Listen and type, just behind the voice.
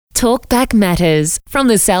Talkback Matters from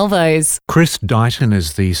the Salvos. Chris Dighton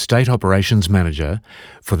is the State Operations Manager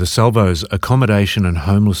for the Salvos Accommodation and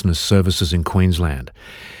Homelessness Services in Queensland.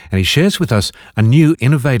 And he shares with us a new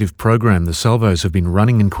innovative program the Salvos have been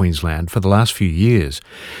running in Queensland for the last few years,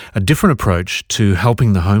 a different approach to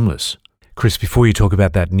helping the homeless. Chris, before you talk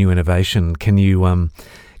about that new innovation, can you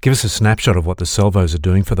give us a snapshot of what the Salvos are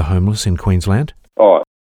doing for the homeless in Queensland?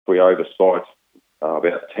 We oversight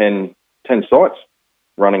about 10 sites,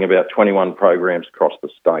 running about 21 programs across the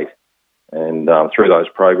state. And through those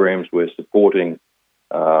programs, we're supporting,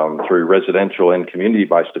 through residential and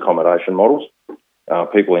community-based accommodation models,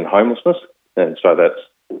 people in homelessness. And so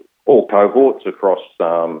that's all cohorts across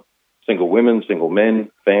single women, single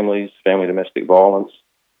men, families, family domestic violence,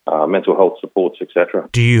 mental health supports, etc.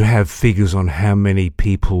 Do you have figures on how many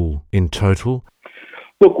people in total?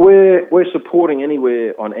 Look, we're supporting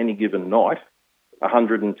anywhere on any given night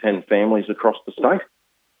 110 families across the state.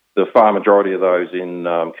 The far majority of those in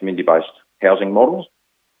community-based housing models,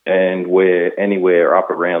 and we're anywhere up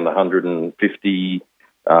around the 150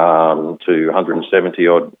 to 170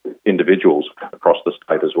 odd individuals across the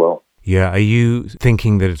state as well. Yeah, are you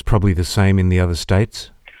thinking that it's probably the same in the other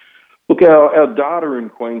states? Look, our data in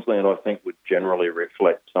Queensland, I think, would generally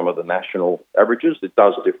reflect some of the national averages. It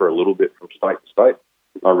does differ a little bit from state to state.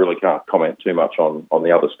 I really can't comment too much on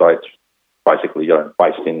the other states, basically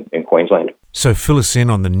based in Queensland. So fill us in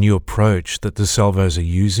on the new approach that the Salvos are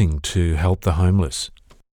using to help the homeless.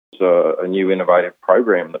 It's a new innovative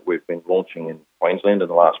program that we've been launching in Queensland in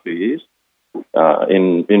the last few years.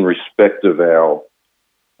 In respect of our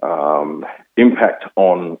impact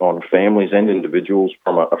on families and individuals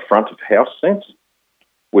from a front-of-house sense,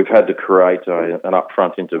 we've had to create an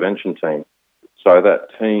upfront intervention team. So that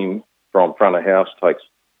team from front of house takes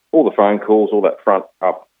all the phone calls, all that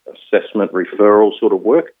front-up assessment, referral sort of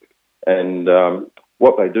work. And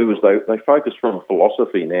what they do is they focus from a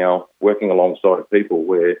philosophy now, working alongside people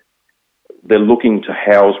where they're looking to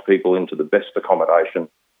house people into the best accommodation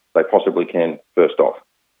they possibly can, first off.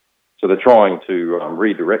 So they're trying to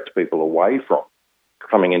redirect people away from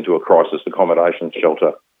coming into a crisis accommodation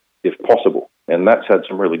shelter if possible. And that's had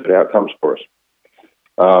some really good outcomes for us.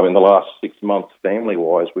 In the last 6 months,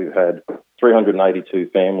 family-wise, we've had 382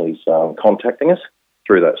 families contacting us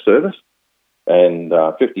through that service, and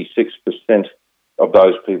 56% of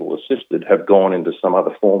those people assisted have gone into some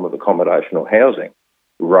other form of accommodation or housing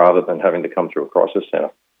rather than having to come through a crisis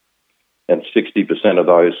centre. And 60% of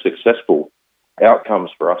those successful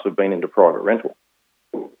outcomes for us have been into private rental.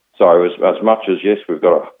 So as much as, yes, we've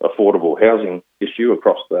got an affordable housing issue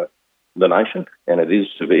across the nation, and it is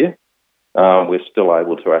severe, we're still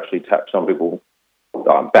able to actually tap some people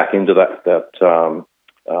back into that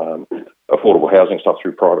affordable housing stuff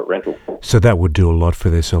through private rental. So that would do a lot for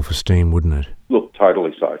their self-esteem, wouldn't it? Look,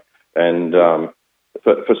 totally so. And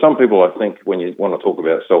for some people, I think when you want to talk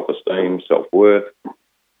about self-esteem, self-worth,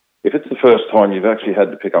 if it's the first time you've actually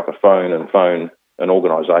had to pick up a phone and phone an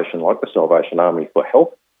organisation like the Salvation Army for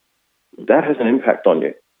help, that has an impact on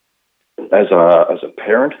you. As a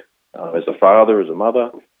parent, as a father, as a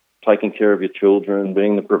mother, taking care of your children,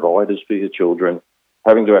 being the providers for your children,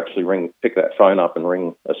 having to actually pick that phone up and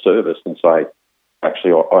ring a service and say,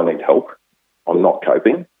 actually, I need help, I'm not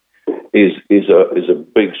coping, is a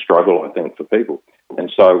big struggle, I think, for people.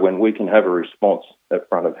 And so when we can have a response at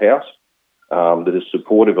front of house that is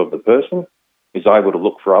supportive of the person, is able to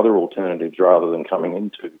look for other alternatives rather than coming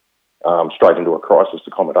into straight into a crisis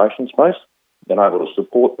accommodation space, then able to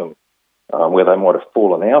support them where they might have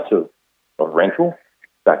fallen out of rental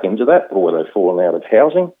back into that, or where they've fallen out of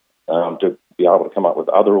housing, to be able to come up with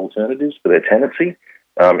other alternatives for their tenancy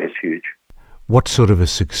is huge. What sort of a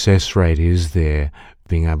success rate is there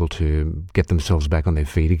being able to get themselves back on their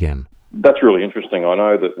feet again? That's really interesting. I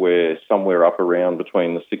know that we're somewhere up around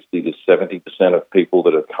between the 60 to 70% of people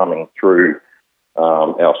that are coming through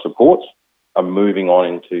our supports are moving on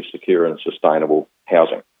into secure and sustainable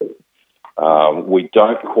housing. We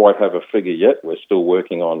don't quite have a figure yet. We're still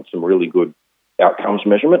working on some really good outcomes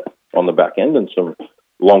measurement on the back end and some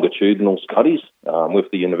longitudinal studies with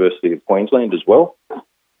the University of Queensland as well,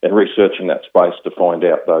 and researching that space to find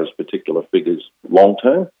out those particular figures long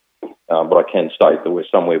term. But I can state that we're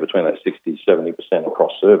somewhere between that 60-70%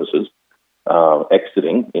 across services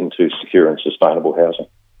exiting into secure and sustainable housing.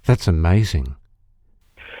 That's amazing.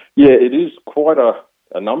 Yeah, it is quite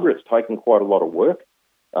a number. It's taken quite a lot of work.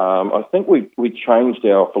 I think we changed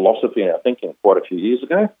our philosophy and our thinking quite a few years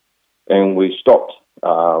ago, and we stopped,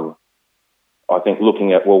 I think,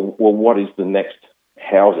 looking at, well, what is the next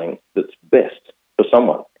housing that's best for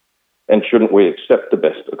someone? And shouldn't we accept the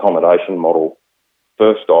best accommodation model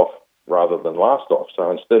first off rather than last off.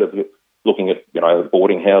 So instead of looking at,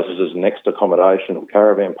 boarding houses as next accommodation or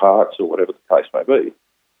caravan parks or whatever the case may be,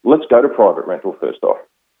 let's go to private rental first off.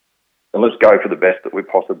 And let's go for the best that we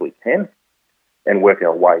possibly can and work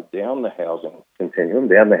our way down the housing continuum,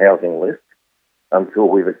 down the housing list, until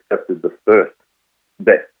we've accepted the first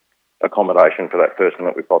best accommodation for that person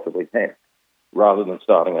that we possibly can, rather than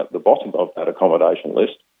starting at the bottom of that accommodation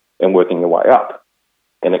list and working your way up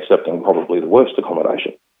and accepting probably the worst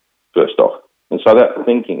accommodation first off. And so that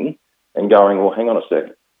thinking and going, well, hang on a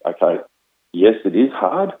sec, okay, yes, it is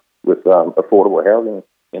hard with affordable housing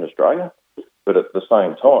in Australia, but at the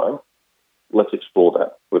same time, let's explore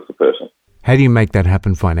that with the person. How do you make that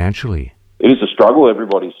happen financially? It is a struggle.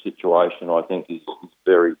 Everybody's situation, I think, is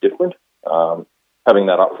very different. Having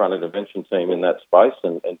that upfront intervention team in that space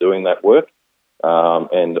and doing that work,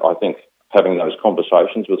 and I think having those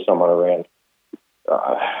conversations with someone around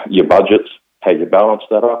your budgets, how you balance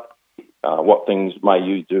that up, what things may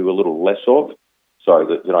you do a little less of, so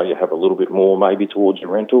that you have a little bit more maybe towards your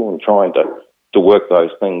rental, and trying to work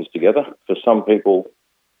those things together. For some people,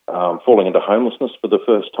 falling into homelessness for the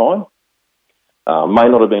first time may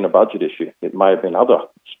not have been a budget issue. It may have been other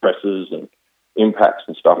stresses and impacts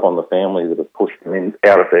and stuff on the family that have pushed them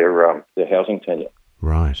out of their housing tenure.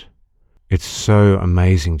 Right. It's so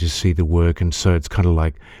amazing to see the work, and so it's kind of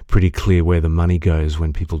like pretty clear where the money goes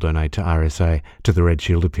when people donate to RSA, to the Red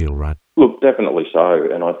Shield Appeal, right? Look, definitely so.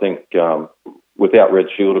 And I think without Red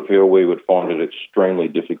Shield Appeal, we would find it extremely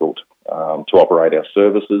difficult to operate our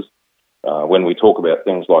services. When we talk about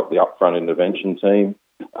things like the upfront intervention team,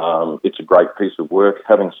 it's a great piece of work,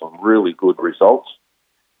 having some really good results.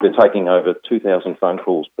 They're taking over 2,000 phone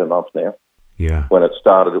calls per month now. Yeah. When it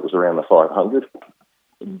started, it was around the 500.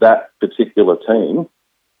 That particular team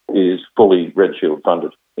is fully Red Shield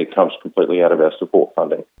funded. It comes completely out of our support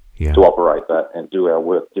funding to operate that and do our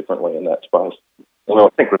work differently in that space. And I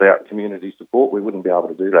think without community support, we wouldn't be able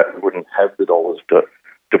to do that. We wouldn't have the dollars to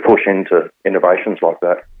push into innovations like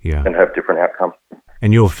that and have different outcomes.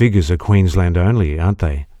 And your figures are Queensland only, aren't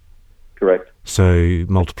they? Correct. So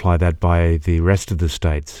multiply that by the rest of the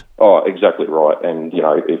states. Oh, exactly right. And,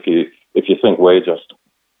 if you think we're just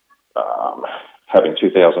having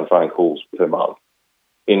 2,000 phone calls per month,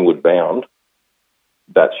 inward bound,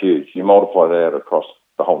 that's huge. You multiply that across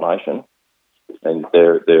the whole nation, and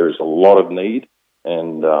there is a lot of need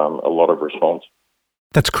and a lot of response.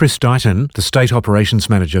 That's Chris Dighton, the State Operations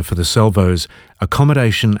Manager for the Salvos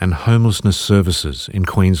Accommodation and Homelessness Services in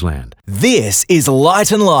Queensland. This is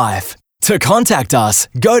Light and Life. To contact us,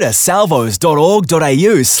 go to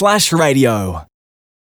salvos.org.au/radio.